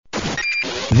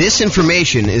This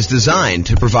information is designed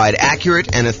to provide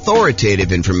accurate and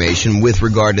authoritative information with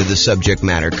regard to the subject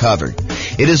matter covered.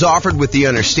 It is offered with the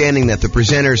understanding that the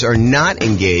presenters are not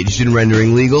engaged in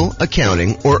rendering legal,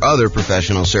 accounting, or other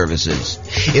professional services.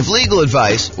 If legal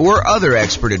advice or other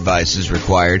expert advice is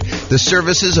required, the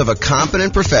services of a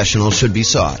competent professional should be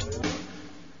sought.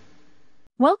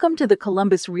 Welcome to the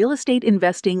Columbus Real Estate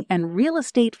Investing and Real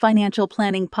Estate Financial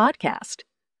Planning Podcast.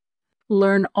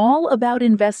 Learn all about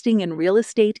investing in real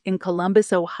estate in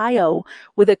Columbus, Ohio,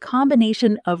 with a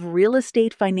combination of real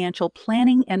estate financial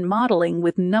planning and modeling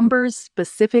with numbers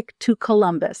specific to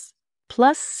Columbus,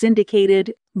 plus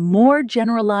syndicated, more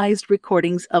generalized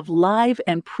recordings of live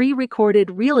and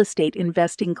pre-recorded real estate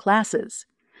investing classes,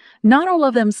 not all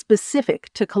of them specific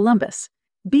to Columbus.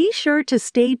 Be sure to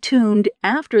stay tuned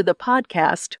after the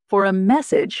podcast for a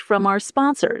message from our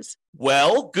sponsors.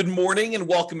 Well, good morning and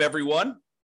welcome, everyone.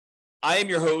 I am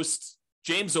your host,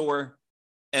 James Orr,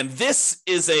 and this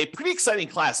is a pretty exciting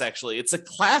class, actually. It's a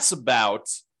class about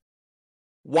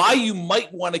why you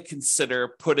might want to consider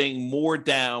putting more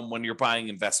down when you're buying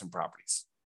investment properties.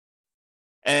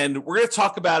 And we're going to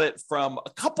talk about it from a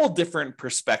couple different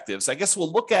perspectives. I guess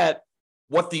we'll look at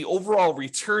what the overall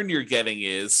return you're getting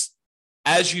is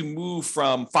as you move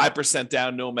from 5%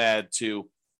 down Nomad to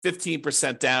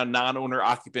 15% down non-owner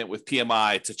occupant with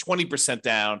PMI to 20%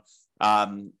 down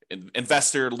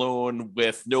investor loan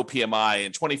with no PMI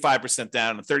and 25%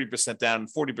 down and 30% down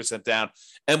and 40% down.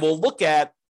 And we'll look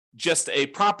at just a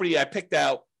property I picked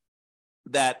out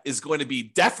that is going to be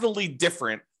definitely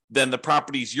different than the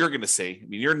properties you're going to see. I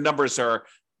mean, your numbers are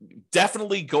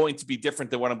definitely going to be different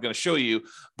than what I'm going to show you,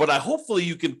 but hopefully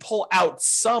you can pull out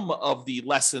some of the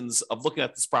lessons of looking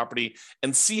at this property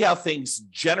and see how things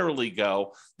generally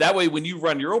go. That way, when you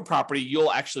run your own property,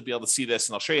 you'll actually be able to see this,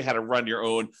 and I'll show you how to run your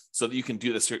own so that you can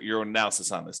do this, your own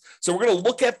analysis on this. So we're going to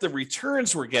look at the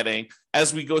returns we're getting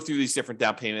as we go through these different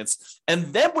down payments.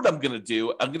 And then what I'm going to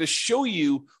do, I'm going to show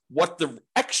you what the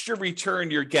extra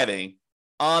return you're getting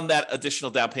on that additional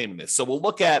down payment is. So we'll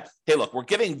look at, hey, look, we're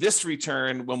getting this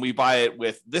return when we buy it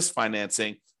with this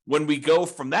financing. When we go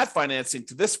from that financing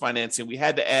to this financing, we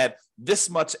had to add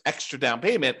this much extra down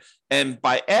payment. And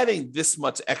by adding this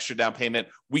much extra down payment,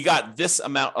 we got this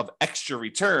amount of extra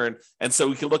return. And so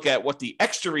we can look at what the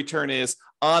extra return is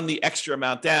on the extra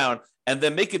amount down, and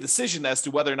then make a decision as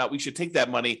to whether or not we should take that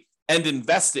money and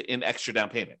invest it in extra down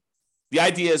payment. The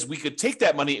idea is we could take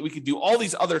that money and we could do all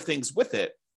these other things with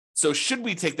it. So should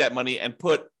we take that money and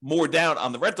put more down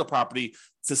on the rental property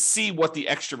to see what the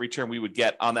extra return we would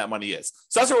get on that money is?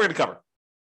 So that's what we're going to cover.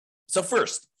 So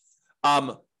first,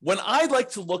 when I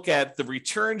like to look at the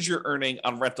returns you're earning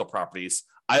on rental properties,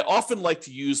 I often like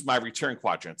to use my return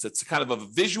quadrants. It's kind of a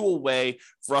visual way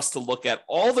for us to look at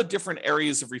all the different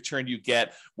areas of return you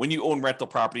get when you own rental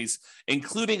properties,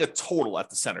 including a total at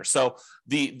the center. So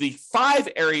the 5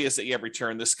 areas that you have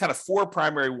return, there's kind of 4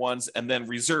 primary ones, and then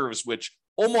reserves, which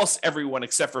almost everyone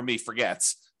except for me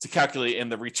forgets to calculate in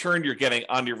the return you're getting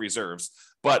on your reserves.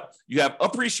 But you have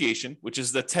appreciation, which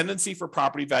is the tendency for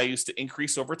property values to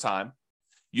increase over time.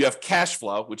 You have cash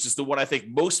flow, which is the one I think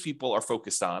most people are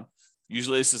focused on.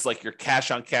 Usually this is like your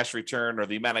cash on cash return or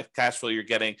the amount of cash flow you're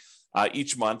getting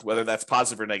each month, whether that's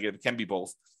positive or negative. It can be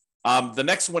both. The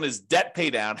next one is debt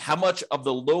pay down, how much of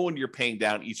the loan you're paying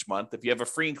down each month. If you have a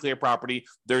free and clear property,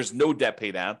 there's no debt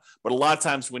pay down. But a lot of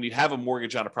times when you have a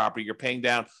mortgage on a property, you're paying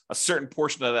down a certain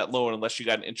portion of that loan unless you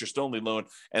got an interest-only loan.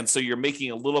 And so you're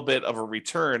making a little bit of a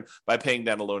return by paying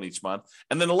down a loan each month.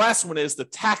 And then the last one is the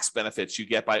tax benefits you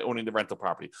get by owning the rental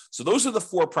property. So those are the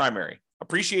 4 primary: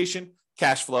 appreciation,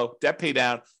 cash flow, debt pay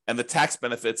down, and the tax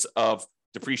benefits of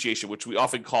depreciation, which we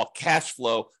often call cash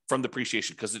flow from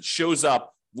depreciation because it shows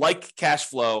up like cash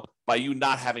flow by you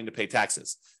not having to pay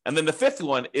taxes. And then the 5th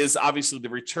one is obviously the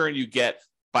return you get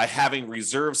by having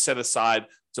reserves set aside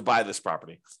to buy this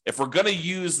property. If we're going to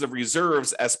use the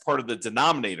reserves as part of the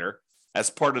denominator, as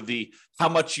part of the how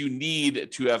much you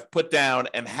need to have put down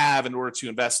and have in order to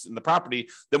invest in the property,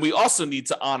 then we also need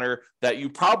to honor that you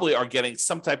probably are getting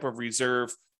some type of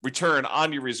reserve return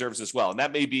on your reserves as well. And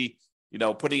that may be,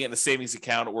 putting it in a savings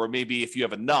account, or maybe if you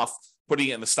have enough, putting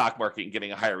it in the stock market and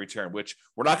getting a higher return, which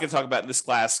we're not going to talk about in this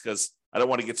class because I don't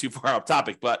want to get too far off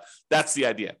topic, but that's the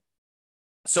idea.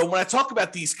 So when I talk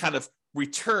about these kind of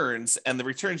returns and the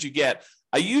returns you get,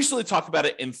 I usually talk about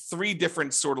it in 3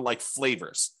 different sort of like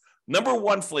flavors. Number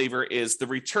 1 flavor is the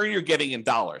return you're getting in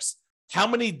dollars. How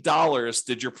many dollars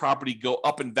did your property go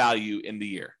up in value in the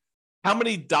year? How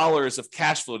many dollars of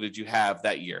cash flow did you have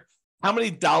that year? how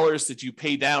many dollars did you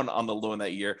pay down on the loan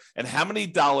that year, and how many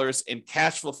dollars in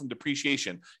cash flow from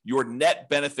depreciation, your net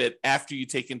benefit after you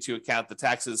take into account the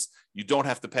taxes you don't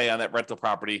have to pay on that rental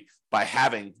property by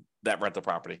having that rental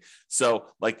property. So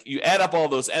like you add up all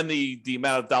those and the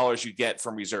amount of dollars you get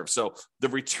from reserves. So the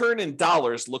return in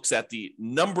dollars looks at the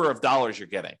number of dollars you're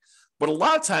getting. But a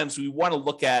lot of times we want to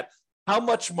look at how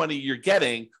much money you're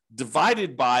getting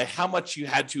divided by how much you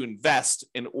had to invest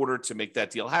in order to make that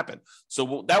deal happen.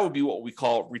 So that would be what we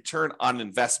call return on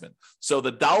investment. So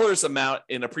the dollars amount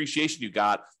in appreciation you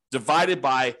got divided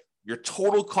by your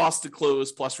total cost to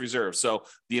close plus reserve. So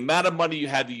the amount of money you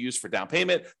had to use for down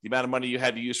payment, the amount of money you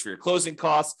had to use for your closing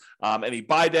costs, any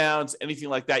buy downs, anything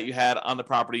like that you had on the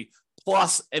property,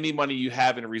 plus any money you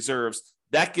have in reserves,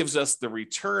 that gives us the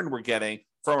return we're getting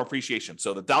from appreciation.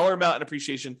 So the dollar amount in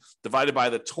appreciation divided by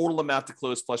the total amount to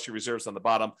close plus your reserves on the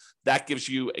bottom, that gives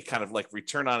you a kind of like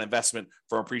return on investment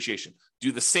from appreciation.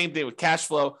 Do the same thing with cash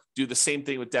flow, do the same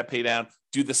thing with debt pay down,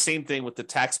 do the same thing with the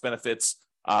tax benefits,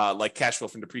 like cash flow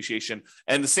from depreciation,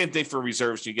 and the same thing for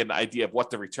reserves. You get an idea of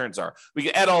what the returns are. We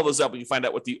can add all those up and you find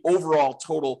out what the overall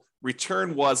total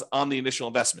return was on the initial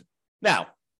investment. Now,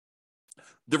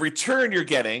 the return you're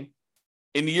getting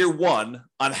in year one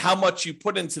on how much you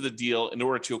put into the deal in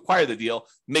order to acquire the deal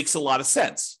makes a lot of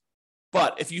sense.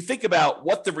 But if you think about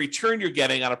what the return you're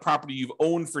getting on a property you've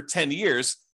owned for 10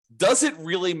 years, does it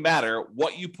really matter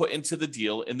what you put into the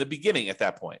deal in the beginning at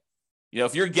that point?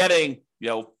 If you're getting,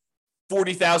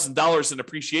 $40,000 in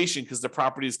appreciation because the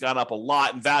property has gone up a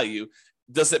lot in value,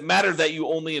 does it matter that you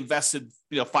only invested,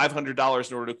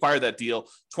 $500 in order to acquire that deal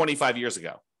 25 years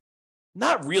ago?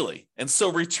 Not really. And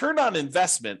so return on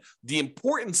investment, the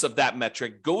importance of that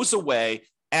metric goes away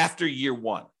after year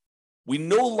one. We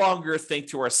no longer think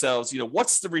to ourselves,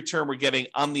 what's the return we're getting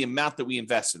on the amount that we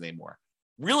invested anymore?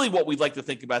 Really what we'd like to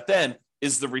think about then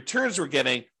is the returns we're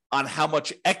getting on how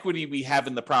much equity we have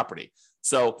in the property.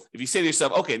 So if you say to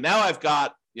yourself, okay, now I've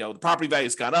got, the property value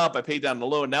has gone up, I paid down the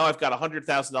loan, now I've got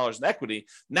 $100,000 in equity.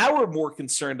 Now we're more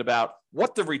concerned about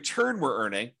what the return we're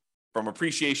earning from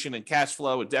appreciation and cash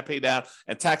flow and debt pay down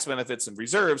and tax benefits and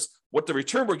reserves, what the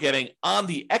return we're getting on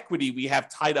the equity we have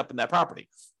tied up in that property.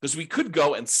 Because we could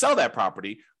go and sell that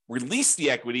property, release the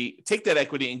equity, take that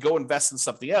equity and go invest in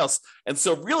something else. And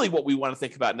so really what we want to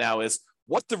think about now is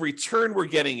what the return we're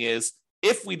getting is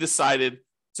if we decided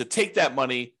to take that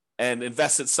money and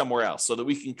invest it somewhere else so that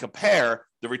we can compare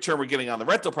the return we're getting on the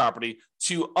rental property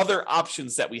to other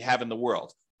options that we have in the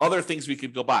world. Other things we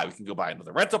could go buy. We can go buy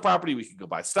another rental property. We can go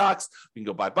buy stocks. We can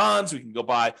go buy bonds. We can go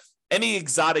buy any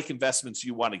exotic investments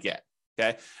you want to get.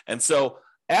 Okay. And so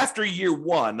after year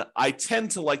one, I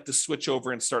tend to like to switch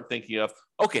over and start thinking of,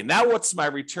 okay, now what's my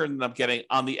return that I'm getting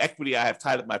on the equity I have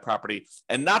tied up in my property?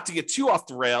 And not to get too off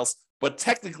the rails, but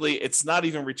technically it's not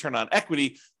even return on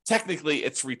equity. Technically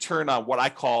it's return on what I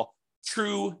call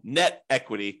true net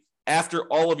equity after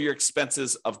all of your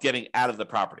expenses of getting out of the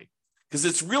property. Because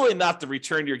it's really not the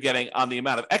return you're getting on the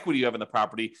amount of equity you have in the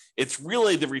property. It's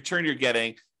really the return you're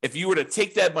getting if you were to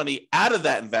take that money out of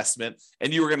that investment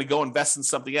and you were going to go invest in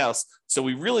something else. So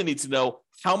we really need to know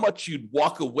how much you'd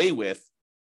walk away with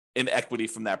in equity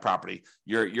from that property.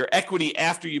 Your equity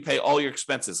after you pay all your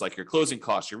expenses, like your closing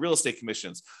costs, your real estate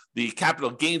commissions, the capital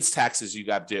gains taxes you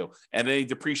got due, and any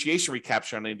depreciation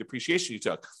recapture on any depreciation you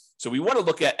took. So we want to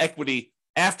look at equity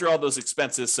after all those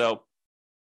expenses. So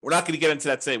we're not going to get into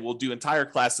that today. We'll do entire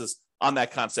classes on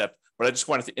that concept, but I just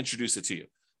wanted to introduce it to you.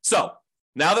 So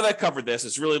now that I covered this,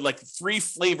 it's really like three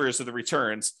flavors of the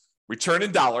returns: return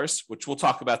in dollars, which we'll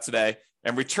talk about today,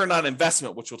 and return on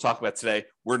investment, which we'll talk about today.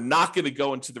 We're not going to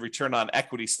go into the return on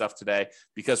equity stuff today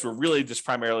because we're really just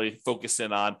primarily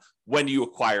focusing on when you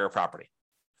acquire a property.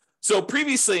 So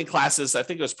previously in classes, I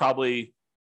think it was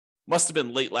must have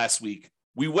been late last week,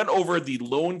 we went over the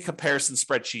loan comparison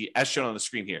spreadsheet as shown on the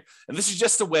screen here. And this is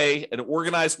just an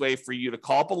organized way for you to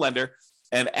call up a lender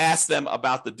and ask them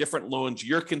about the different loans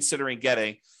you're considering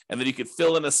getting. And then you could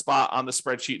fill in a spot on the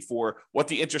spreadsheet for what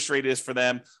the interest rate is for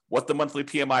them, what the monthly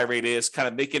PMI rate is, kind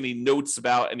of make any notes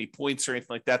about any points or anything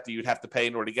like that you'd have to pay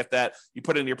in order to get that. You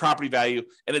put in your property value,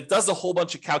 and it does a whole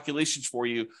bunch of calculations for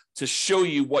you to show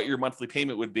you what your monthly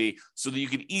payment would be so that you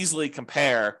can easily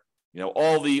compare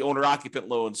all the owner-occupant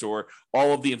loans or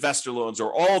all of the investor loans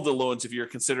or all of the loans if you're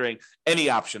considering any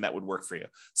option that would work for you.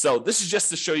 So this is just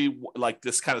to show you like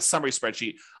this kind of summary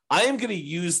spreadsheet. I am going to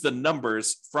use the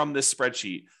numbers from this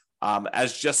spreadsheet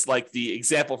as just like the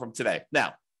example from today.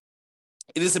 Now,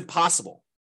 it is impossible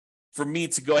for me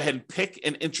to go ahead and pick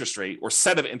an interest rate or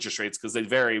set of interest rates because they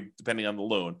vary depending on the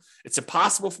loan. It's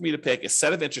impossible for me to pick a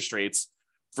set of interest rates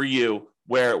for you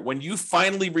where when you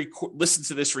finally listen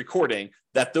to this recording,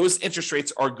 that those interest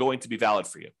rates are going to be valid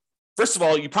for you. First of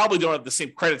all, you probably don't have the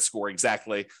same credit score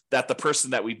exactly that the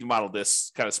person that we modeled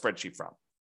this kind of spreadsheet from.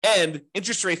 And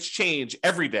interest rates change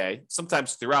every day,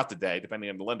 sometimes throughout the day, depending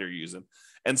on the lender you're using.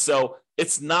 And so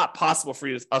it's not possible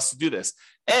for us to do this.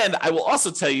 And I will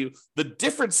also tell you the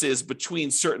differences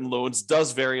between certain loans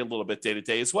does vary a little bit day to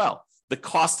day as well. The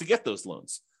cost to get those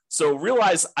loans. So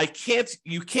realize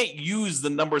you can't use the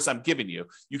numbers I'm giving you.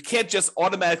 You can't just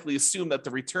automatically assume that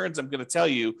the returns I'm going to tell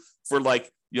you for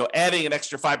adding an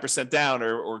extra 5% down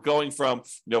or going from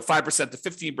 5% to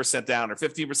 15% down or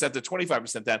 15% to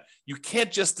 25% down. You can't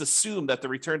just assume that the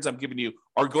returns I'm giving you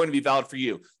are going to be valid for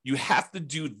you. You have to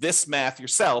do this math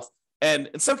yourself. And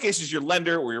in some cases, your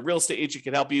lender or your real estate agent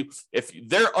can help you. If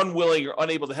they're unwilling or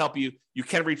unable to help you, you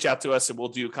can reach out to us and we'll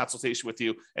do a consultation with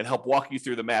you and help walk you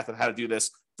through the math on how to do this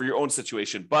for your own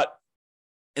situation. But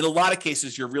in a lot of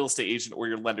cases, your real estate agent or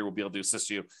your lender will be able to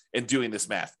assist you in doing this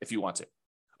math if you want to.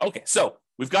 Okay, so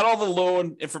we've got all the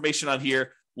loan information on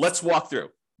here. Let's walk through.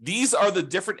 These are the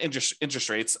different interest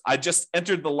rates. I just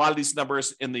entered a lot of these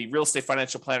numbers in the Real Estate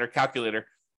Financial Planner calculator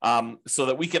so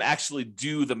that we can actually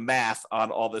do the math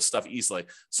on all this stuff easily.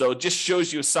 So it just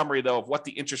shows you a summary, though, of what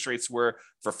the interest rates were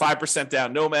for 5%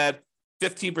 down Nomad,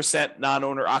 15%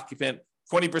 non-owner occupant,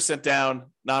 20% down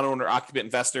non-owner occupant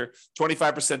investor,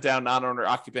 25% down non-owner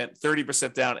occupant,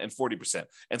 30% down, and 40%.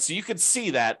 And so you can see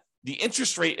that the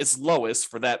interest rate is lowest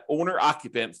for that owner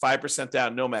occupant 5%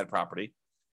 down Nomad property.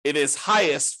 It is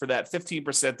highest for that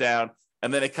 15% down,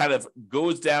 and then it kind of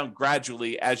goes down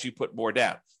gradually as you put more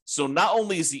down. So not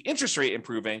only is the interest rate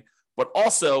improving, but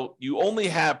also you only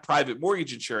have private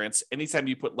mortgage insurance anytime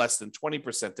you put less than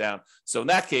 20% down. So in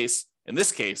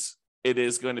this case, it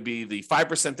is going to be the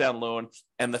 5% down loan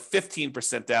and the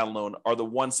 15% down loan are the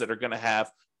ones that are going to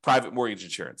have private mortgage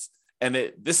insurance.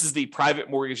 And this is the private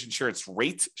mortgage insurance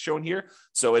rate shown here.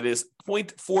 So it is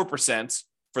 0.4%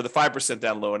 for the 5%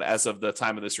 down loan as of the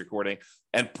time of this recording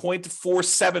and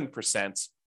 0.47%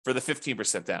 for the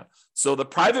 15% down. So the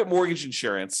private mortgage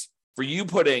insurance for you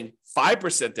putting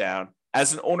 5% down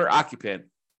as an owner occupant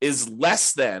is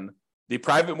less than the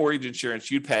private mortgage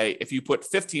insurance you'd pay if you put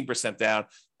 15% down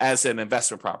as an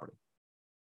investment property.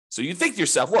 So you think to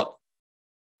yourself, look,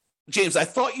 James, I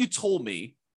thought you told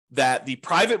me that the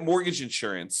private mortgage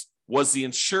insurance was the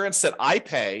insurance that I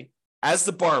pay as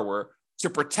the borrower to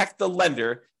protect the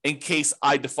lender in case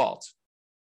I default.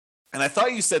 And I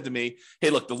thought you said to me, hey,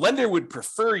 look, the lender would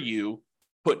prefer you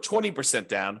put 20%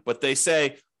 down, but they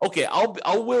say, okay,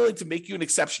 I'll willing to make you an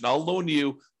exception. I'll loan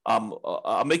you,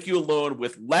 I'll make you a loan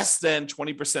with less than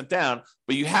 20% down,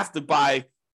 but you have to buy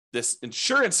this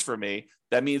insurance for me.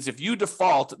 That means if you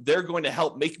default, they're going to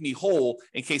help make me whole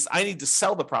in case I need to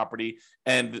sell the property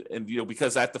and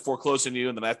because I have to foreclose on you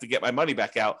and then I have to get my money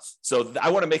back out. So I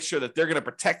want to make sure that they're going to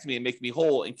protect me and make me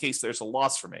whole in case there's a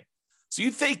loss for me. So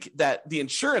you think that the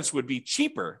insurance would be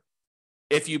cheaper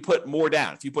if you put more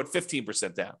down, if you put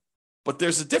 15% down. But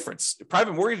there's a difference.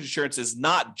 Private mortgage insurance is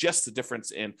not just the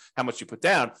difference in how much you put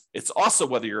down. It's also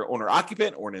whether you're an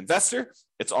owner-occupant or an investor.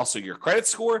 It's also your credit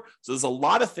score. So there's a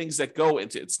lot of things that go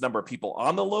into its number of people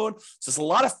on the loan. So there's a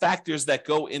lot of factors that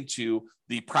go into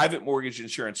the private mortgage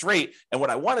insurance rate. And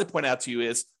what I wanted to point out to you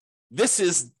is this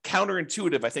is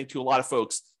counterintuitive, I think, to a lot of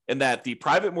folks in that the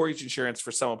private mortgage insurance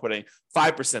for someone putting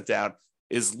 5% down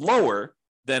is lower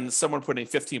than someone putting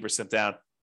 15% down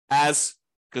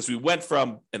because we went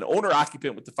from an owner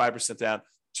occupant with the 5% down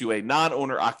to a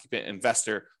non-owner occupant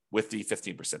investor with the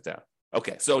 15% down.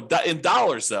 Okay, so in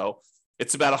dollars, though,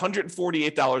 it's about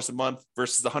 $148 a month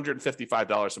versus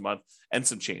 $155 a month and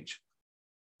some change.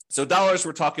 So dollars,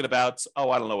 we're talking about, I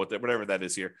don't know whatever that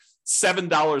is here,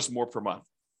 $7 more per month.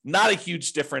 Not a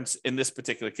huge difference in this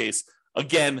particular case.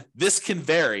 Again, this can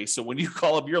vary. So when you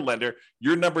call up your lender,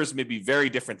 your numbers may be very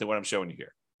different than what I'm showing you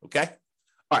here. Okay?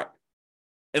 All right.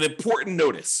 An important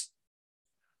notice.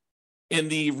 In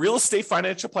the Real Estate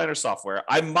Financial Planner software,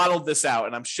 I modeled this out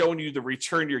and I'm showing you the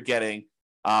return you're getting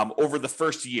over the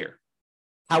first year.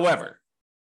 However,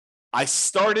 I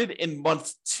started in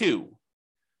month 2.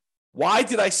 Why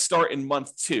did I start in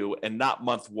month 2 and not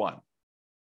month 1?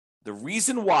 The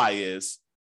reason why is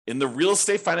in the Real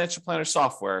Estate Financial Planner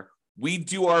software, we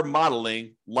do our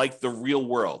modeling like the real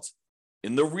world.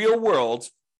 In the real world,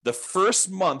 the first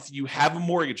month you have a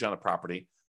mortgage on a property,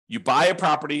 you buy a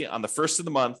property on the first of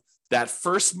the month, that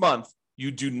first month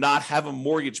you do not have a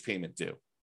mortgage payment due.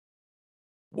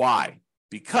 Why?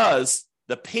 Because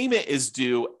the payment is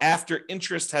due after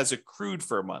interest has accrued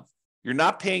for a month. You're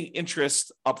not paying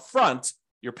interest up front,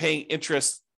 you're paying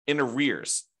interest in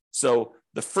arrears. So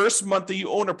the first month that you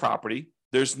own a property,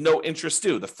 there's no interest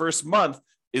due. The first month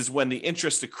is when the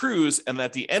interest accrues, and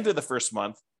at the end of the first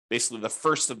month, basically the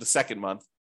first of the second month,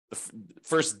 the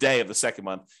first day of the second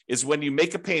month, is when you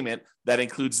make a payment that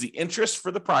includes the interest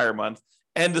for the prior month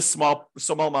and the small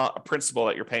amount of principal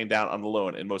that you're paying down on the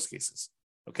loan in most cases.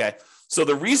 Okay. So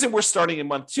the reason we're starting in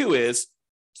month 2 is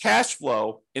cash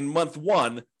flow in month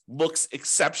 1 looks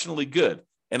exceptionally good.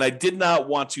 And I did not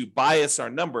want to bias our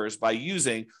numbers by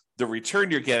using the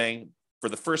return you're getting for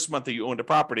the first month that you owned a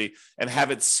property and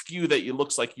have it skew that it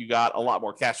looks like you got a lot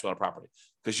more cash flow on a property,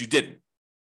 because you didn't.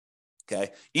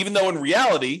 Okay. Even though in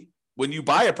reality, when you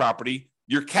buy a property,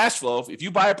 your cash flow, if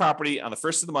you buy a property on the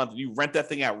first of the month and you rent that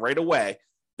thing out right away,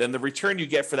 then the return you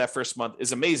get for that first month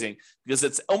is amazing, because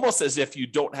it's almost as if you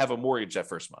don't have a mortgage that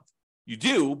first month. You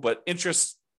do, but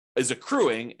interest is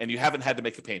accruing and you haven't had to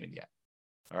make a payment yet.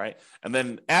 All right. And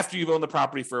then after you've owned the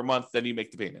property for a month, then you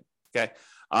make the payment. Okay.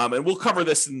 And we'll cover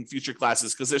this in future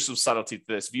classes because there's some subtlety to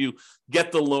this. If you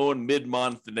get the loan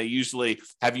mid-month and they usually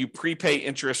have you prepay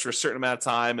interest for a certain amount of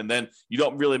time, and then you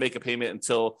don't really make a payment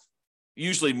until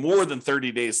usually more than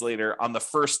 30 days later on the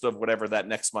first of whatever that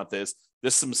next month is.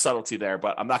 There's some subtlety there,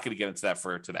 but I'm not going to get into that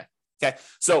for today. Okay.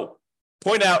 So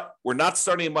point out, we're not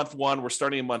starting in month 1, we're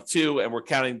starting in month 2, and we're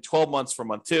counting 12 months from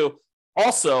month 2.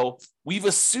 Also, we've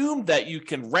assumed that you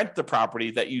can rent the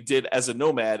property that you did as a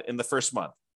nomad in the first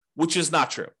month, which is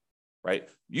not true, right?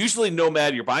 Usually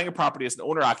nomad, you're buying a property as an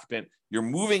owner occupant, you're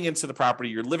moving into the property,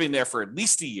 you're living there for at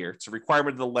least a year. It's a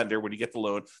requirement of the lender when you get the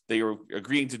loan that you're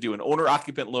agreeing to do an owner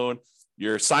occupant loan.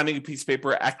 You're signing a piece of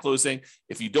paper at closing.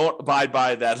 If you don't abide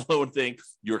by that loan thing,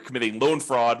 you're committing loan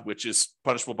fraud, which is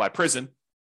punishable by prison.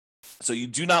 So you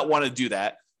do not want to do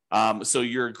that. So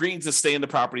you're agreeing to stay in the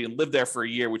property and live there for a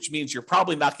year, which means you're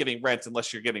probably not getting rent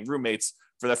unless you're getting roommates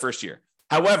for that first year.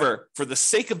 However, for the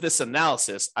sake of this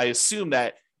analysis, I assume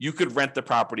that you could rent the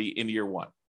property in year 1.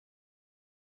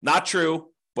 Not true,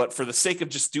 but for the sake of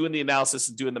just doing the analysis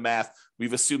and doing the math,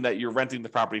 we've assumed that you're renting the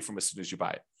property from as soon as you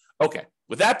buy it. Okay,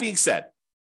 with that being said,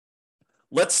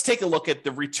 let's take a look at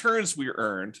the returns we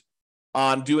earned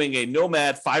on doing a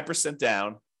nomad 5%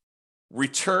 down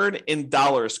return in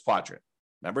dollars quadrant.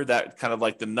 Remember that kind of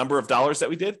like the number of dollars that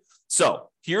we did? So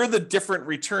here are the different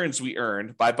returns we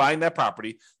earned by buying that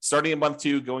property, starting in month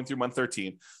 2, going through month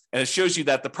 13. And it shows you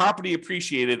that the property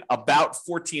appreciated about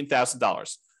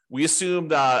 $14,000. We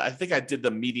assumed, I think I did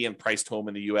the median priced home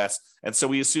in the US. And so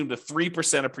we assumed a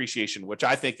 3% appreciation, which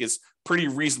I think is pretty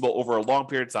reasonable over a long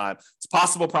period of time. It's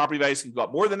possible property values can go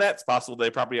up more than that. It's possible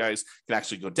that property values can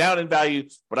actually go down in value.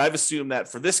 But I've assumed that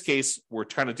for this case, we're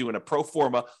trying to do in a pro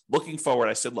forma looking forward.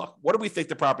 I said, look, what do we think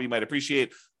the property might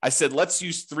appreciate? I said, let's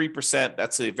use 3%.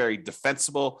 That's a very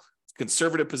defensible,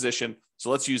 conservative position.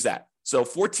 So let's use that. So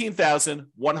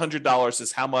 $14,100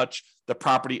 is how much the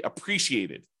property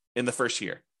appreciated in the first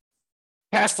year.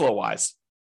 Cash flow wise,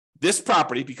 this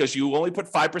property, because you only put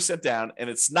 5% down and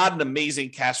it's not an amazing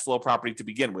cash flow property to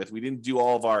begin with. We didn't do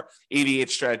all of our 88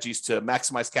 strategies to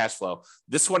maximize cash flow.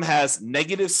 This one has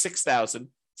negative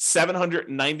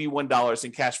 $6,791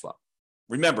 in cash flow.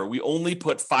 Remember, we only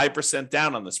put 5%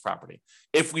 down on this property.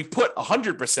 If we put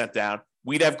 100% down,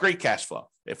 we'd have great cash flow.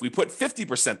 If we put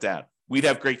 50% down, we'd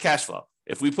have great cash flow.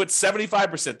 If we put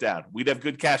 75% down, we'd have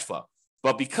good cash flow.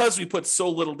 But because we put so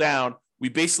little down, we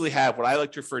basically have what I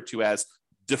like to refer to as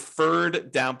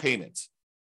deferred down payments,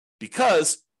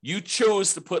 because you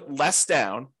chose to put less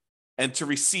down and to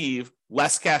receive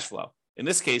less cash flow. In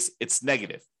this case, it's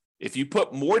negative. If you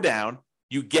put more down,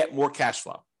 you get more cash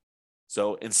flow.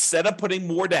 So instead of putting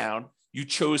more down, you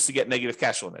chose to get negative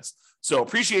cash flow in this. So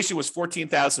appreciation was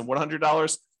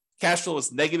 $14,100. Cash flow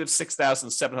was negative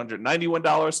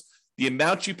 $6,791. The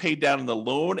amount you paid down in the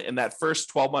loan in that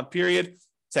first 12-month period,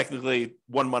 technically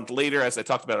 1 month later, as I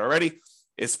talked about already,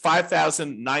 is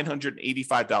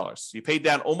 $5,985. So you paid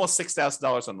down almost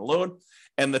 $6,000 on the loan,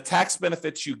 and the tax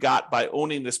benefits you got by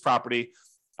owning this property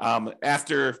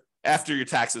after your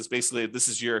taxes, basically this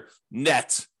is your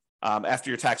net after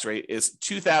your tax rate, is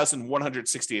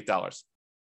 $2,168.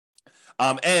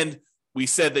 And we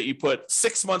said that you put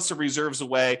 6 months of reserves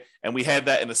away, and we had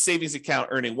that in a savings account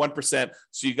earning 1%.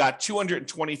 So you got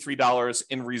 $223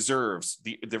 in reserves,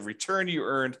 the return you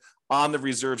earned on the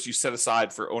reserves you set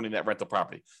aside for owning that rental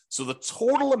property. So the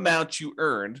total amount you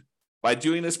earned by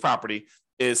doing this property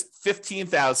is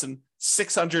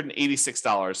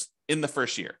 $15,686 in the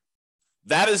first year.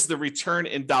 That is the return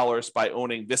in dollars by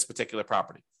owning this particular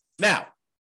property. Now,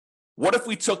 what if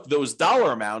we took those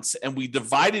dollar amounts and we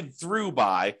divided through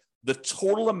by the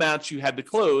total amount you had to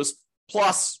close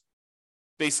plus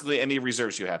basically any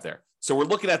reserves you have there? So we're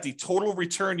looking at the total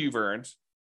return you've earned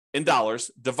in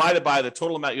dollars divided by the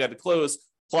total amount you had to close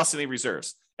plus any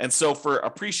reserves. And so for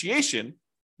appreciation,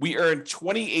 we earned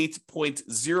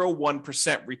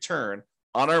 28.01% return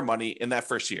on our money in that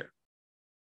first year.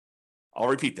 I'll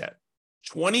repeat that.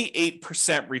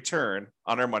 28% return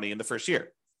on our money in the first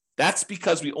year. That's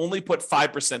because we only put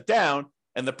 5% down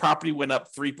and the property went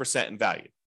up 3% in value.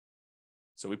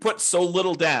 So we put so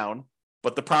little down,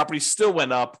 but the property still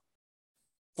went up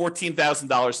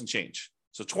 $14,000 and change.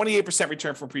 So 28%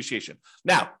 return from appreciation.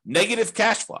 Now, negative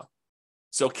cash flow.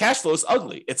 So cash flow is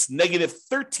ugly. It's negative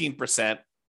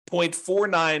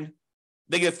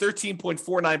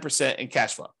 13.49% in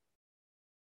cash flow.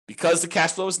 Because the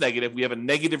cash flow is negative, we have a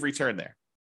negative return there.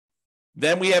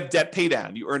 Then we have debt pay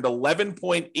down. You earned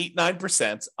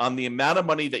 11.89% on the amount of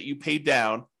money that you paid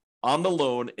down on the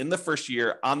loan in the first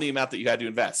year on the amount that you had to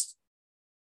invest.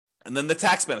 And then the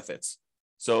tax benefits.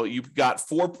 So you got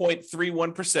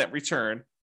 4.31% return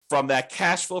from that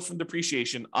cash flow from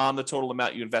depreciation on the total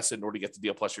amount you invested in order to get the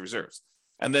deal plus your reserves.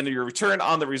 And then your return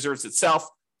on the reserves itself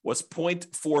was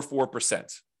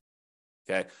 0.44%.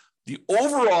 Okay. The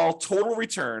overall total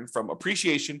return from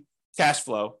appreciation, cash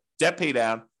flow, debt pay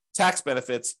down, tax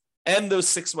benefits, and those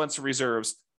 6 months of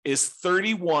reserves is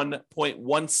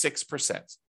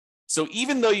 31.16%. So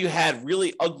even though you had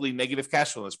really ugly negative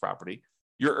cash flow in this property,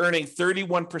 you're earning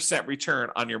 31% return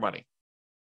on your money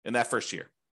in that first year.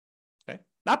 Okay,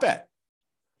 not bad.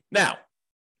 Now,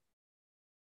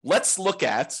 let's look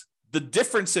at the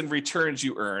difference in returns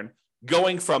you earn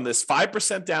going from this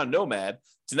 5% down nomad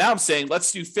to now I'm saying,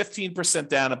 let's do 15%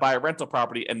 down and buy a rental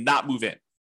property and not move in.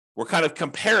 We're kind of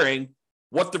comparing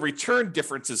what the return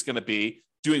difference is going to be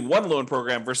doing one loan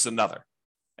program versus another.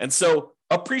 And so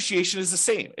appreciation is the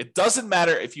same. It doesn't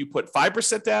matter if you put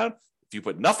 5% down, if you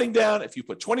put nothing down, if you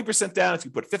put 20% down, if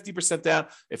you put 50% down,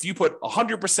 if you put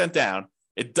 100% down,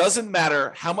 it doesn't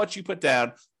matter how much you put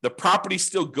down. The property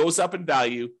still goes up in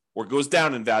value or goes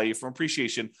down in value from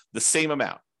appreciation the same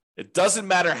amount. It doesn't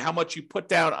matter how much you put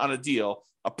down on a deal.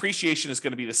 Appreciation is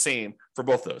going to be the same for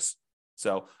both those.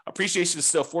 So appreciation is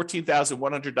still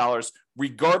 $14,100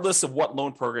 regardless of what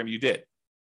loan program you did.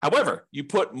 However, you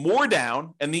put more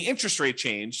down and the interest rate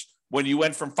changed when you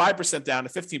went from 5% down to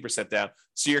 15% down.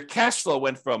 So your cash flow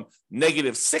went from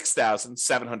negative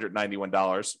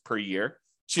 $6,791 per year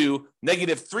to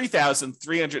negative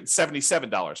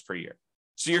 $3,377 per year.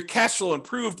 So your cash flow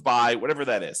improved by whatever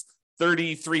that is,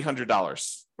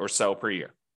 $3,300 or so per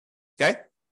year. Okay.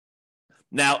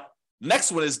 Now,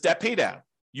 next one is debt pay down.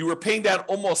 You were paying down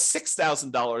almost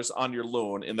 $6,000 on your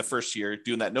loan in the first year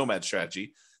doing that nomad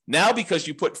strategy. Now, because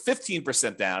you put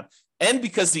 15% down and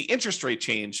because the interest rate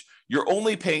changed, you're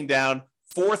only paying down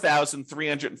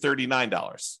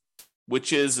 $4,339,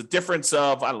 which is a difference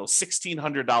of,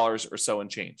 $1,600 or so in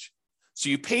change. So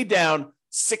you pay down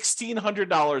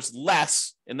 $1,600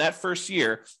 less in that first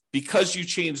year because you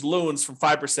changed loans from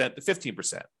 5% to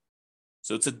 15%.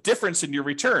 So it's a difference in your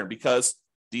return because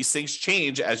these things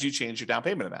change as you change your down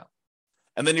payment amount.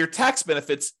 And then your tax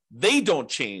benefits, they don't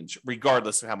change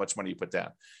regardless of how much money you put down.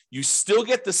 You still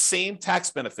get the same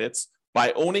tax benefits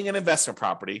by owning an investment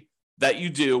property that you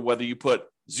do, whether you put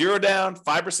 0 down,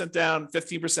 5% down,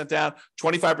 15% down,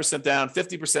 25% down,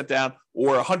 50% down,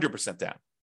 or 100% down.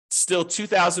 Still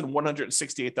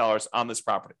 $2,168 on this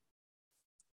property.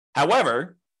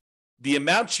 However, the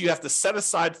amount you have to set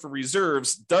aside for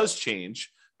reserves does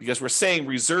change because we're saying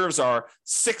reserves are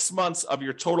 6 months of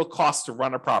your total cost to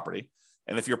run a property.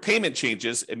 And if your payment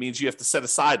changes, it means you have to set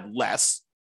aside less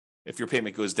if your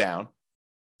payment goes down.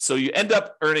 So you end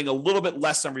up earning a little bit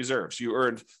less on reserves. You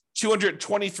earned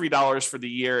 $223 for the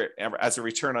year as a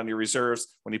return on your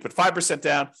reserves when you put 5%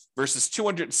 down versus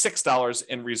 $206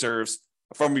 in reserves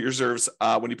from your reserves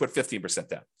when you put 15%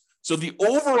 down. So the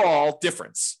overall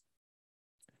difference,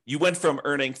 you went from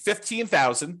earning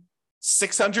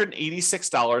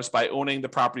 $15,686 by owning the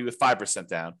property with 5%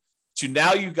 down to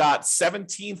now you got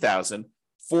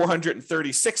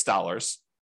 $17,436.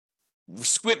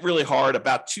 Squint really hard,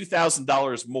 about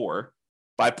 $2,000 more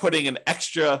by putting an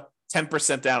extra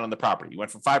 10% down on the property. You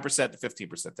went from 5% to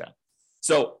 15% down.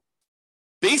 So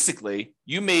basically,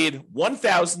 you made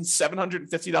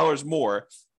 $1,750 more,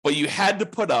 but you had to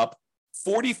put up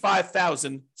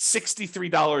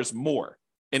 $45,063 more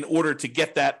in order to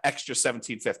get that extra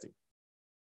 $1,750.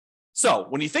 So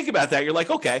when you think about that, you're like,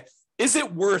 okay, is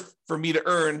it worth for me to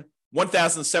earn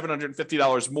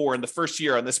 $1,750 more in the first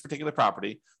year on this particular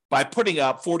property by putting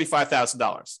up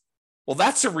 $45,000? Well,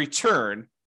 that's a return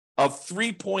of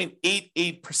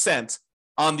 3.88%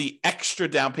 on the extra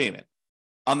down payment.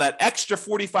 On that extra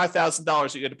 $45,000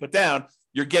 that you had to put down,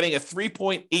 you're getting a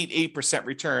 3.88%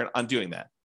 return on doing that.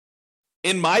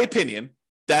 In my opinion,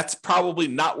 that's probably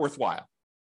not worthwhile,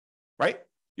 right?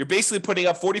 You're basically putting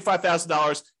up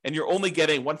 $45,000 and you're only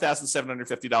getting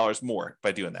 $1,750 more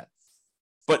by doing that.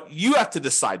 But you have to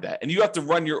decide that, and you have to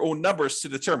run your own numbers to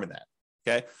determine that.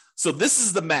 Okay. So this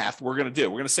is the math we're going to do.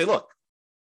 We're going to say, look,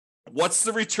 what's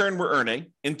the return we're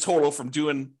earning in total from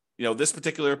doing, this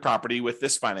particular property with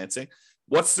this financing?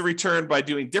 What's the return by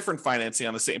doing different financing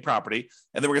on the same property?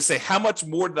 And then we're going to say, how much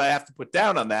more did I have to put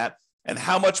down on that? And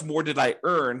how much more did I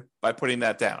earn by putting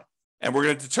that down? And we're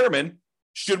going to determine,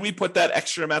 should we put that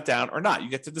extra amount down or not? You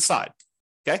get to decide.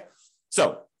 Okay.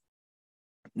 So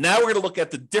now we're going to look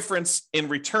at the difference in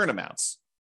return amounts.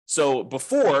 So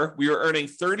before, we were earning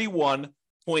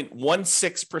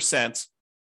 31.16%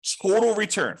 total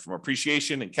return from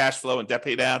appreciation and cash flow and debt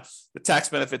pay down, the tax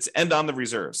benefits, and on the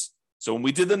reserves. So when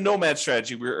we did the Nomad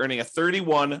strategy, we were earning a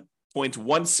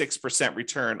 31.16%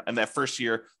 return on that first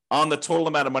year on the total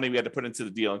amount of money we had to put into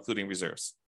the deal, including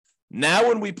reserves. Now,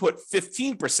 when we put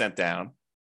 15% down,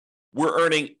 we're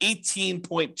earning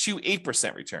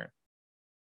 18.28% return.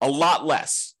 A lot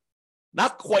less.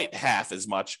 Not quite half as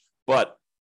much, but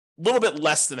a little bit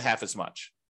less than half as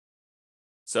much.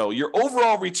 So your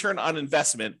overall return on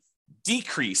investment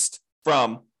decreased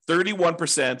from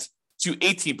 31% to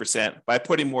 18% by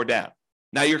putting more down.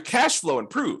 Now your cash flow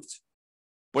improved,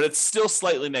 but it's still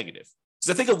slightly negative.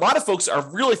 Because I think a lot of folks are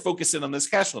really focusing on this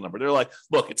cash flow number. They're like,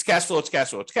 look, it's cash flow, it's cash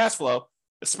flow, it's cash flow,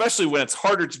 especially when it's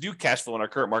harder to do cash flow in our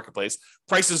current marketplace.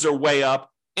 Prices are way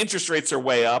up, interest rates are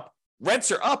way up,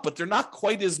 rents are up, but they're not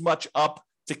quite as much up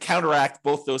to counteract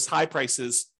both those high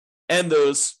prices and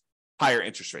those higher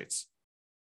interest rates.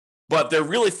 But they're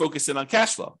really focusing on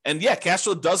cash flow. And yeah, cash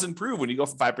flow does improve when you go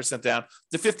from 5% down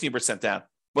to 15% down,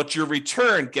 but your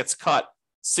return gets cut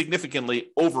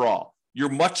significantly overall. You're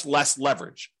much less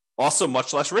leverage, also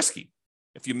much less risky.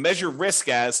 If you measure risk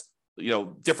as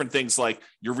different things like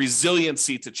your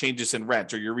resiliency to changes in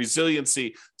rent, or your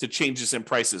resiliency to changes in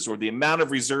prices, or the amount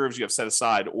of reserves you have set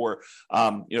aside, or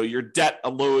your debt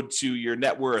load to your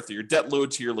net worth, or your debt load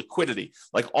to your liquidity,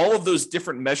 like all of those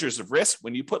different measures of risk,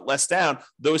 when you put less down,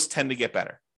 those tend to get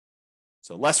better.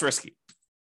 So less risky.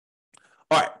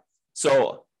 All right.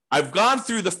 So I've gone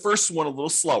through the first one a little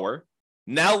slower.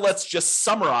 Now let's just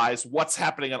summarize what's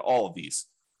happening on all of these.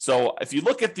 So if you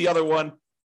look at the other one,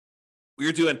 we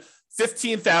were doing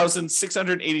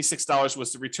 $15,686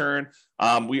 was the return.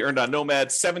 We earned on Nomad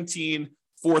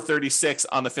 $17,436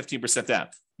 on the 15% down.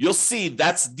 You'll see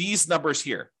that's these numbers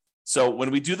here. So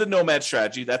when we do the Nomad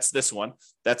strategy, that's this one.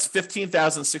 That's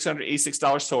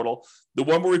 $15,686 total. The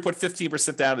one where we put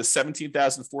 15% down is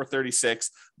 $17,436.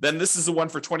 Then this is the one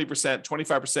for 20%,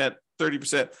 25%,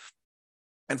 30%,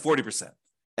 and 40%.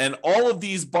 And all of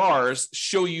these bars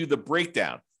show you the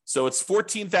breakdown. So it's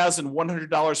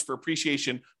 $14,100 for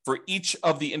appreciation for each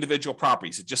of the individual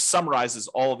properties. It just summarizes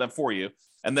all of them for you.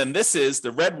 And then this is,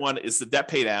 the red one is the debt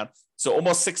pay down. So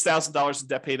almost $6,000 in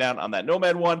debt pay down on that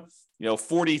Nomad one,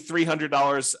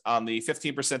 $4,300 on the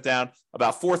 15% down,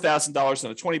 about $4,000 on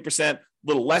the 20%, a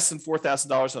little less than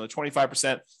 $4,000 on the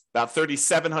 25%, about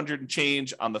 $3,700 and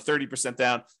change on the 30%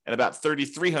 down, and about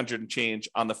 $3,300 and change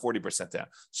on the 40% down.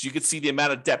 So you can see the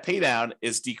amount of debt pay down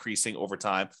is decreasing over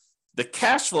time. The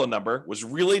cash flow number was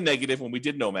really negative when we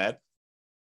did Nomad,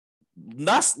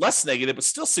 not less negative, but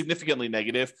still significantly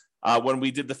negative when we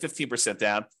did the 15%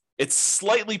 down. It's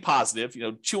slightly positive,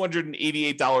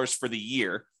 $288 for the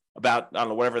year, about, I don't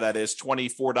know, whatever that is,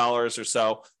 $24 or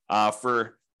so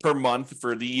per month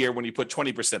for the year when you put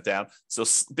 20% down. So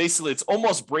basically it's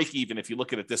almost break even if you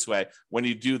look at it this way when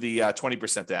you do the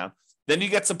 20% down. Then you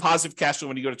get some positive cash flow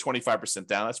when you go to 25%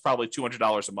 down. That's probably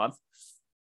 $200 a month.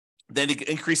 Then it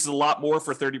increases a lot more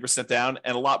for 30% down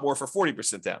and a lot more for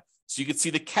 40% down. So you can see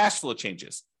the cash flow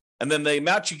changes. And then the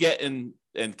amount you get in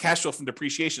cash flow from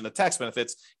depreciation, the tax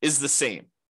benefits, is the same.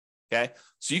 Okay.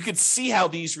 So you can see how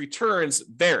these returns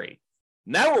vary.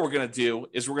 Now what we're going to do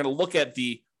is we're going to look at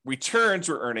the returns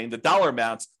we're earning, the dollar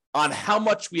amounts, on how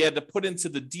much we had to put into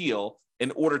the deal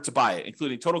in order to buy it,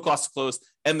 including total cost to close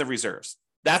and the reserves.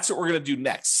 That's what we're going to do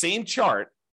next. Same chart,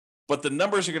 but the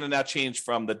numbers are going to now change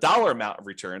from the dollar amount of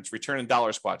returns, return in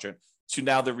dollars quadrant, to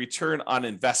now the return on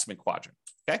investment quadrant.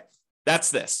 Okay, that's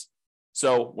this.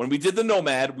 So when we did the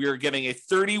Nomad, we were getting a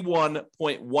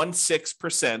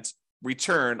 31.16%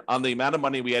 return on the amount of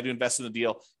money we had to invest in the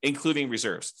deal, including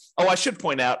reserves. Oh, I should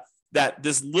point out that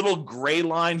this little gray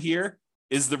line here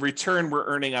is the return we're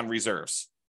earning on reserves.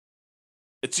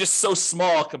 It's just so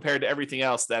small compared to everything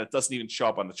else that it doesn't even show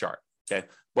up on the chart. Okay,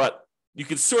 but you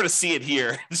can sort of see it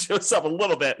here. It shows up a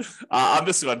little bit on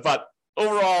this one, but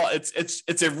overall,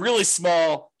 it's a really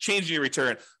small change in your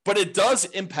return, but it does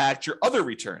impact your other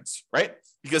returns, right?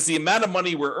 Because the amount of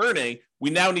money we're earning, we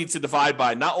now need to divide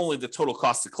by not only the total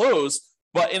cost to close,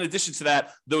 But in addition to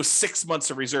that, those 6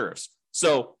 months of reserves.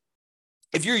 So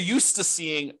if you're used to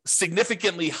seeing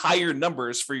significantly higher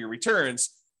numbers for your returns,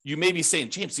 you may be saying,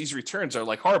 James, these returns are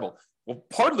like horrible. Well,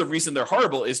 part of the reason they're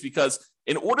horrible is because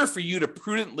in order for you to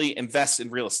prudently invest in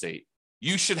real estate,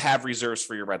 you should have reserves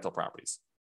for your rental properties.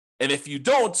 And if you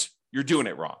don't, you're doing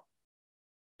it wrong.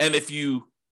 And if you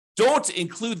don't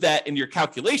include that in your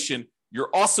calculation, you're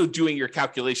also doing your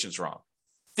calculations wrong.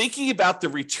 Thinking about the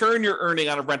return you're earning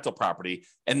on a rental property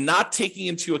and not taking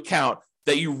into account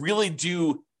that you really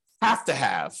do have to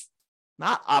have,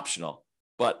 not optional,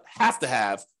 but have to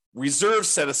have reserves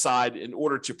set aside in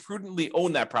order to prudently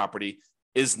own that property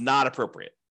is not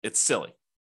appropriate. It's silly.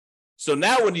 So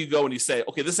now when you go and you say,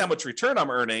 okay, this is how much return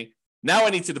I'm earning, now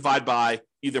I need to divide by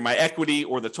either my equity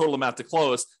or the total amount to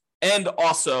close and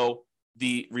also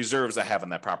the reserves I have on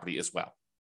that property as well.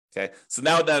 Okay, so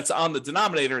now that it's on the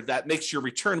denominator, that makes your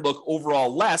return look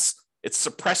overall less. It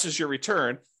suppresses your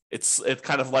return. It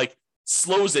kind of like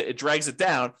slows it. It drags it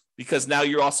down because now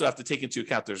you also have to take into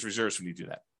account those reserves when you do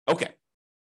that. Okay,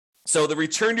 so the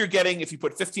return you're getting if you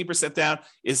put 15% down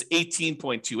is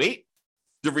 18.28.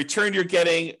 The return you're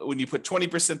getting when you put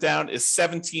 20% down is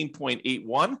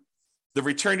 17.81. The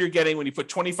return you're getting when you put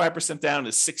 25% down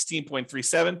is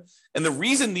 16.37. And the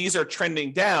reason these are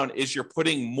trending down is you're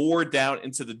putting more down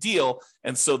into the deal.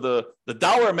 And so the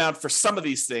dollar amount for some of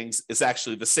these things is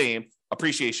actually the same,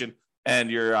 appreciation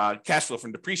and your cash flow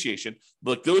from depreciation.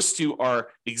 Look, those two are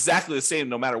exactly the same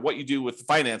no matter what you do with the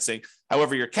financing.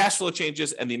 However, your cash flow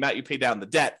changes and the amount you pay down the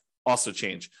debt also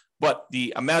change. But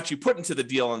the amount you put into the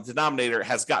deal on the denominator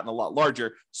has gotten a lot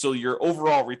larger. So your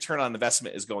overall return on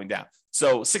investment is going down.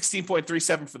 So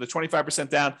 16.37 for the 25%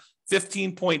 down,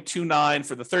 15.29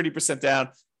 for the 30% down,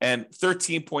 and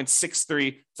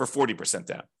 13.63 for 40%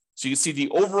 down. So you can see the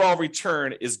overall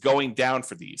return is going down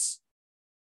for these.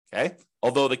 Okay.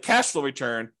 Although the cash flow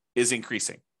return is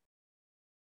increasing.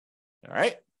 All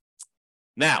right.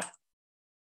 Now,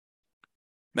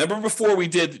 remember before we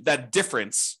did that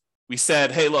difference, we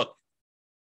said, hey, look,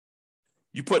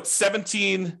 you put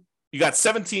you got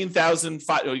 $1,750,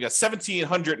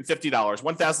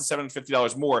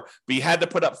 $1,750 more, but you had to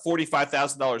put up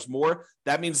 $45,000 more.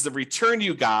 That means the return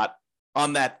you got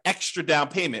on that extra down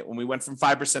payment when we went from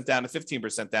 5% down to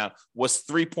 15% down was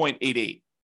 3.88.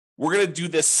 We're going to do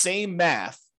this same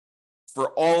math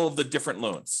for all of the different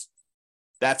loans.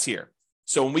 That's here.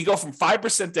 So when we go from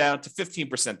 5% down to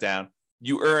 15% down,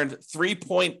 you earned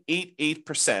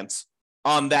 3.88%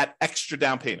 on that extra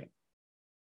down payment.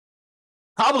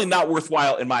 Probably not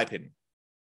worthwhile, in my opinion.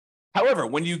 However,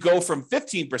 when you go from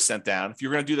 15% down, if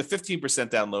you're going to do the 15%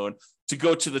 down loan to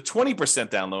go to the 20%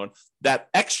 down loan, that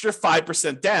extra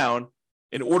 5% down,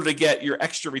 in order to get your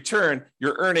extra return,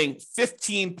 you're earning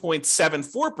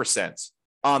 15.74%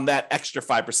 on that extra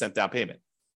 5% down payment.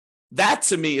 That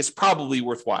to me is probably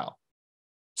worthwhile.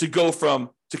 To come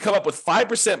up with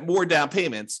 5% more down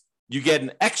payments, you get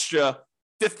an extra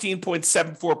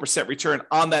 15.74% return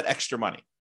on that extra money.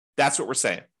 That's what we're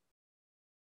saying.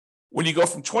 When you go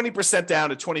from 20% down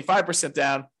to 25%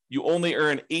 down, you only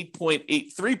earn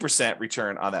 8.83%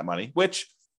 return on that money, which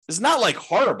is not like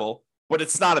horrible, but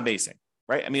it's not amazing,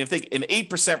 right? I mean, I think an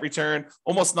 8% return,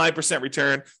 almost 9%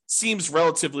 return seems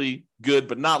relatively good,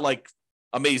 but not like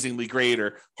amazingly great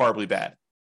or horribly bad.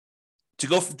 To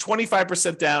go from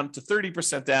 25% down to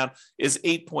 30% down is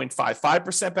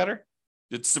 8.55% better.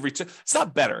 It's the return. It's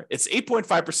not better. It's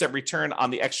 8.5% return on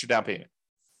the extra down payment.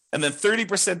 And then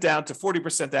 30% down to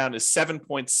 40% down is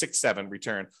 7.67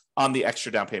 return on the extra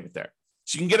down payment there.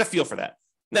 So you can get a feel for that.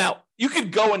 Now, you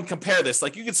could go and compare this.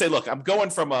 Like you could say, look, I'm going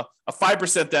from a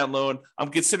 5% down loan. I'm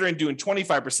considering doing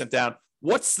 25% down.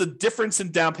 What's the difference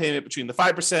in down payment between the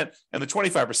 5% and the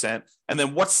 25%? And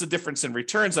then what's the difference in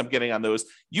returns I'm getting on those?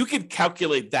 You could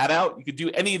calculate that out. You could do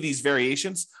any of these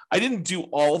variations. I didn't do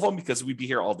all of them because we'd be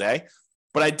here all day.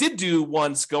 But I did do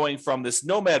ones going from this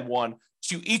Nomad one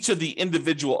to each of the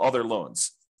individual other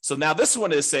loans. So now this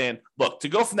one is saying, look, to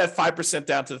go from that 5%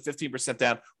 down to the 15%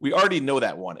 down, we already know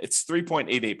that one. It's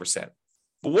 3.88%.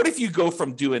 But what if you go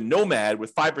from doing Nomad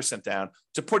with 5% down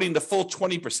to putting the full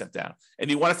 20% down? And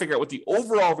you want to figure out what the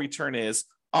overall return is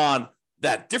on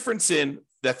that difference in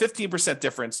that 15%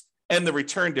 difference and the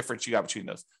return difference you got between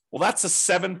those. Well, that's a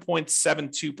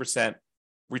 7.72%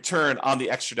 return on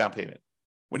the extra down payment.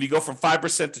 When you go from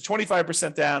 5% to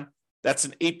 25% down, that's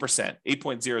an 8%,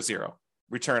 8.00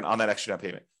 return on that extra down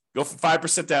payment. Go from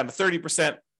 5% down to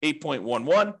 30%,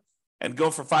 8.11, and go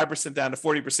from 5% down to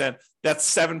 40%,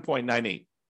 that's 7.98.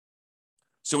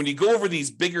 So when you go over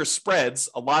these bigger spreads,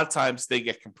 a lot of times they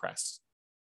get compressed,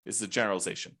 is the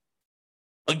generalization.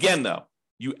 Again, though,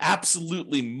 you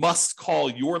absolutely must call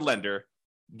your lender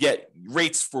get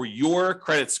rates for your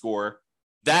credit score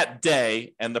that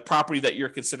day and the property that you're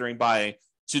considering buying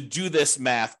to do this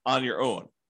math on your own.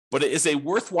 But it is a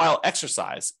worthwhile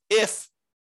exercise if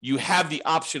you have the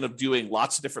option of doing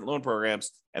lots of different loan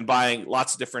programs and buying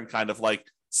lots of different kind of like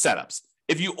setups.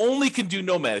 If you only can do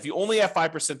Nomad, if you only have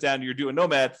 5% down, you're doing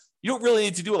Nomad, you don't really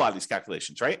need to do a lot of these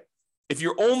calculations, right? If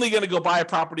you're only going to go buy a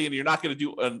property and you're not going to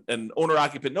do an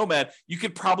owner-occupant Nomad, you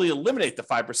could probably eliminate the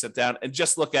 5% down and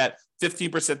just look at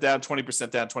 15% down, 20%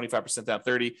 down, 25% down,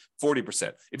 30,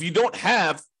 40%. If you don't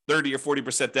have 30 or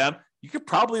 40% down, you could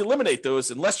probably eliminate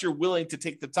those unless you're willing to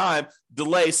take the time,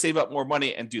 delay, save up more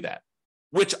money, and do that,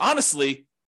 which honestly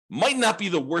might not be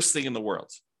the worst thing in the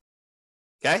world.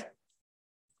 Okay?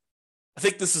 I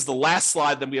think this is the last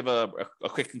slide, then we have a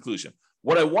quick conclusion.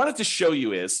 What I wanted to show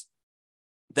you is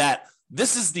that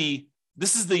this is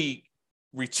the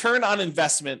return on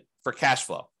investment for cash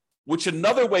flow, which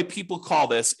another way people call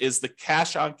this is the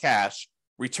cash on cash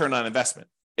return on investment.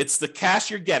 It's the cash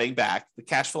you're getting back, the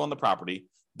cash flow on the property,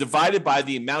 divided by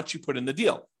the amount you put in the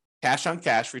deal. Cash on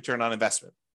cash return on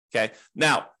investment. Okay.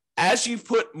 Now, as you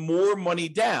put more money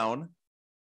down,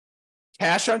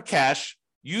 cash on cash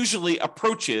usually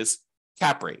approaches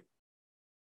cap rate.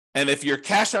 And if your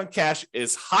cash on cash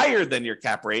is higher than your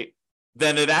cap rate,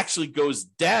 then it actually goes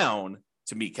down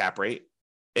to meet cap rate.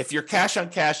 If your cash on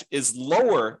cash is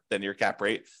lower than your cap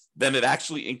rate, then it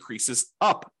actually increases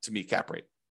up to meet cap rate.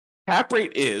 Cap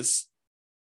rate is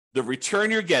the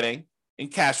return you're getting in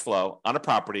cash flow on a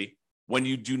property when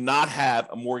you do not have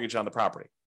a mortgage on the property.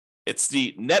 It's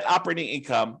the net operating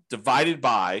income divided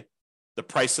by the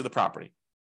price of the property.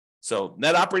 So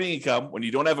net operating income, when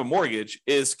you don't have a mortgage,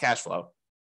 is cash flow.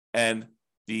 And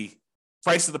the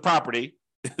price of the property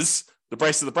is the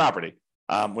price of the property.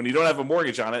 When you don't have a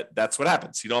mortgage on it, that's what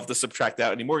happens. You don't have to subtract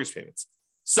out any mortgage payments.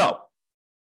 So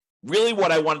really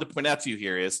what I wanted to point out to you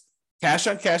here is cash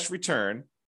on cash return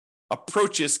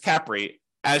approaches cap rate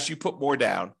as you put more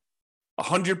down.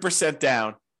 100%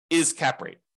 down is cap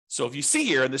rate. So if you see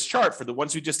here in this chart for the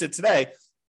ones we just did today,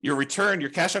 your return, your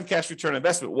cash on cash return on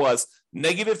investment was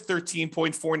negative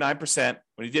 13.49%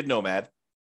 when you did Nomad,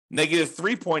 negative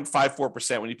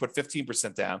 3.54% when you put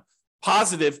 15% down,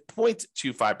 positive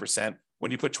 0.25%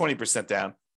 when you put 20%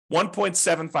 down,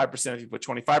 1.75% if you put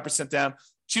 25% down,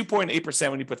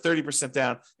 2.8% when you put 30%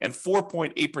 down, and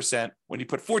 4.8% when you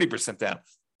put 40% down.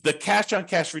 The cash on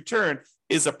cash return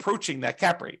is approaching that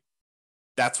cap rate.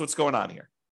 That's what's going on here.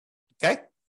 Okay?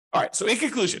 All right. So in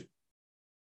conclusion,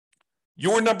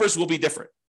 your numbers will be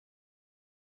different.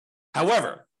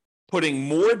 However, putting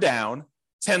more down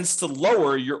tends to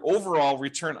lower your overall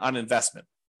return on investment.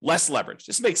 Less leverage.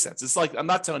 This makes sense. It's like I'm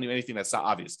not telling you anything that's not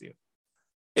obvious to you.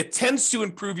 It tends to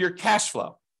improve your cash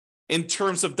flow in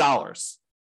terms of dollars.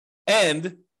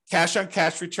 And cash on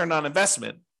cash return on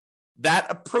investment, that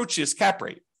approaches cap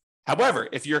rate. However,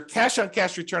 if your cash on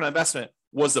cash return on investment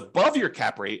was above your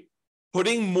cap rate,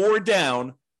 putting more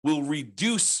down will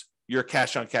reduce your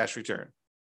cash on cash return.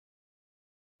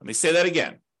 Let me say that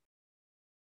again.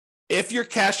 If your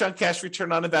cash on cash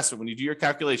return on investment, when you do your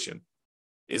calculation,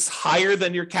 is higher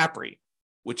than your cap rate,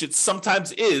 which it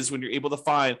sometimes is when you're able to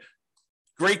find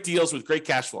great deals with great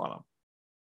cash flow on them.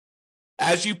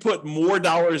 As you put more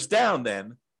dollars down,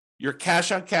 then your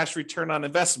cash on cash return on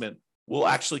investment will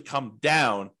actually come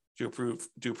down to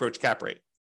approach cap rate.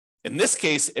 In this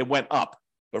case, it went up,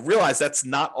 but realize that's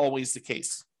not always the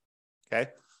case.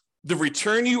 Okay. The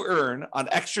return you earn on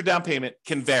extra down payment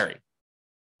can vary.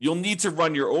 You'll need to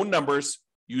run your own numbers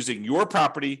using your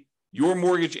property, your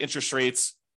mortgage interest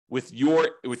rates with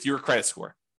your credit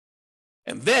score.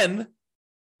 And then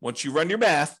once you run your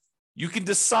math, you can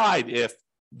decide if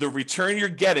the return you're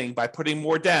getting by putting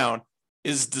more down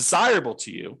is desirable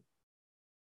to you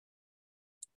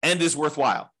and is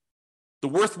worthwhile. The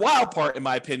worthwhile part, in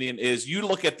my opinion, is you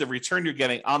look at the return you're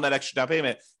getting on that extra down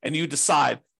payment and you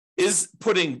decide, is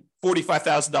putting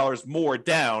 $45,000 more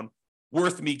down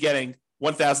worth me getting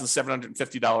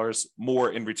 $1,750 more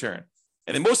in return?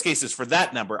 And in most cases, for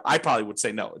that number, I probably would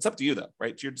say no. It's up to you, though,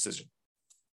 right? It's your decision.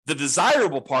 The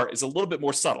desirable part is a little bit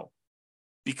more subtle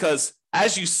because,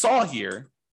 as you saw here,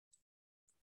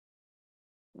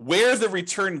 where the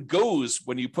return goes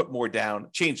when you put more down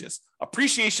changes.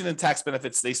 Appreciation and tax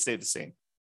benefits, they stay the same.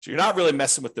 So you're not really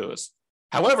messing with those.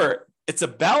 However, it's a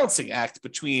balancing act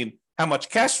between how much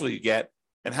cash flow you get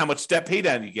and how much debt pay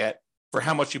down you get for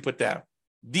how much you put down.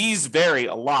 These vary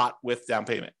a lot with down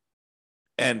payment.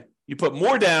 And you put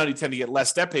more down, you tend to get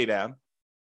less debt pay down,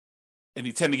 and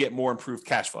you tend to get more improved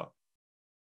cash flow.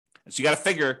 And so you got to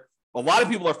figure, a lot of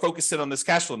people are focusing on this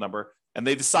cash flow number. and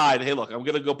they decide, hey, look, I'm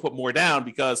going to go put more down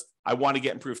because I want to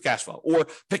get improved cash flow, or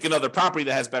pick another property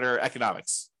that has better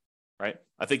economics, right?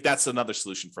 I think that's another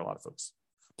solution for a lot of folks.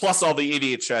 Plus all the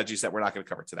 88 strategies that we're not going to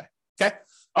cover today. Okay.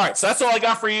 All right. So that's all I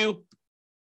got for you.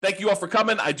 Thank you all for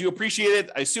coming. I do appreciate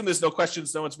it. I assume there's no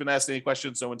questions. No one's been asking any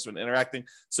questions. No one's been interacting.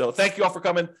 So thank you all for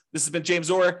coming. This has been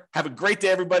James Orr. Have a great day,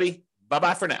 everybody.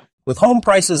 Bye-bye for now. With home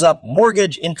prices up,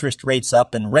 mortgage interest rates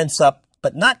up, and rents up,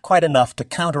 but not quite enough to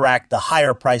counteract the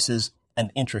higher prices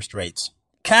and interest rates,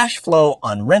 cash flow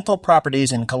on rental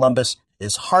properties in Columbus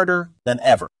is harder than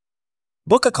ever.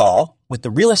 Book a call with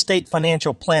the Real Estate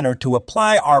Financial Planner to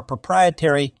apply our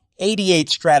proprietary 88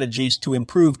 strategies to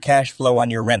improve cash flow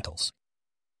on your rentals.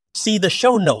 See the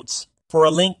show notes for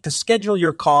a link to schedule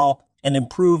your call and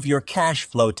improve your cash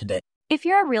flow today. If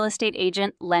you're a real estate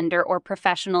agent, lender, or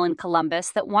professional in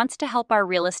Columbus that wants to help our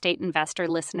real estate investor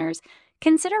listeners,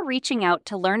 consider reaching out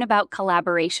to learn about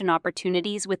collaboration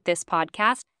opportunities with this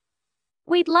podcast.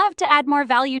 We'd love to add more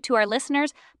value to our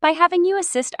listeners by having you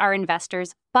assist our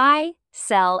investors buy,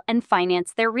 sell, and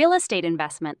finance their real estate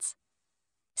investments.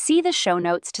 See the show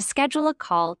notes to schedule a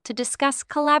call to discuss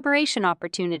collaboration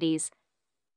opportunities.